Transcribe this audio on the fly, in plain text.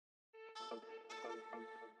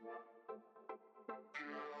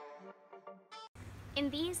In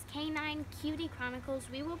these Canine Cutie Chronicles,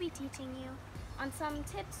 we will be teaching you on some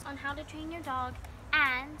tips on how to train your dog,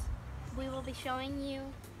 and we will be showing you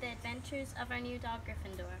the adventures of our new dog,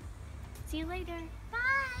 Gryffindor. See you later. Bye!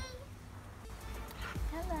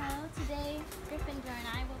 Hello, today Gryffindor and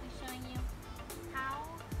I will be showing you how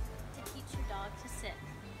to teach your dog to sit.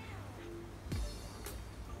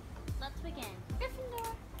 Let's begin.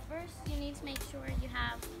 Gryffindor! First, you need to make sure you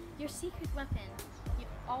have your secret weapon. You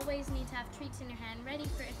always need to have treats in your hand ready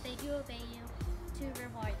for if they do obey you to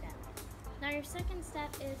reward them. Now your second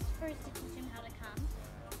step is first to teach him how to come.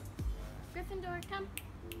 Gryffindor, come.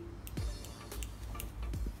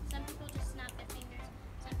 Some people just snap their fingers.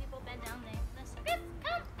 Some people bend down there. Listen, Griff,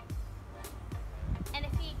 come! And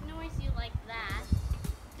if he ignores you like that,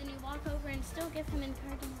 then you walk over and still give him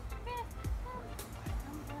encouragement. Griff,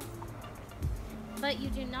 come! But you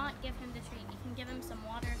do not give him the treat. You can give him some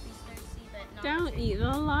water if he's thirsty, but not Don't eat the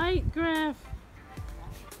light, Griff.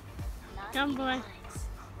 Come, boy. Lights.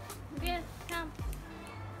 Griff, come.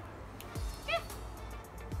 Griff.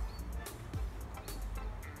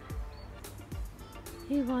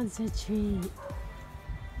 He wants a treat.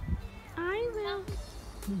 I will.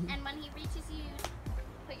 And when he reaches you,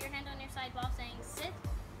 put your hand on your side while saying sit.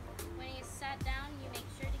 When he's sat down, you make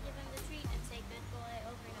sure to give him the treat and say good boy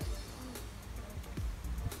over and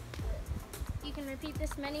over. You can repeat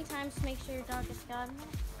this many times to make sure your dog is gotten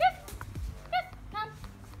it. Griff! Griff! Come!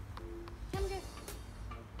 Come, Griff!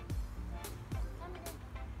 Come, Griff!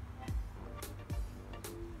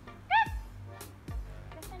 Griff!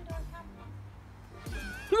 Gryffindor, come.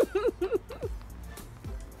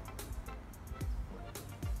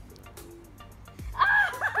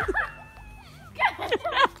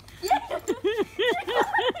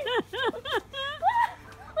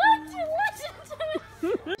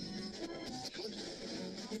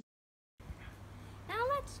 Now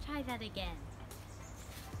let's try that again.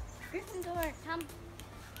 Gryffindor, come.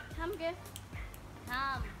 Come, Griff.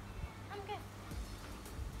 Come. Come, Griff.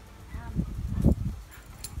 Come.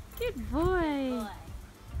 Good Good boy. boy.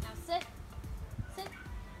 Now sit. Sit.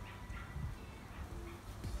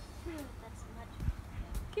 That's much.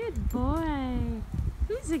 Good boy.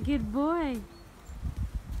 Who's a good boy?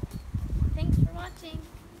 Thanks for watching.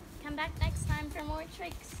 Come back next time for more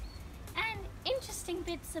tricks and interesting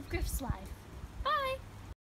bits of Griff's life.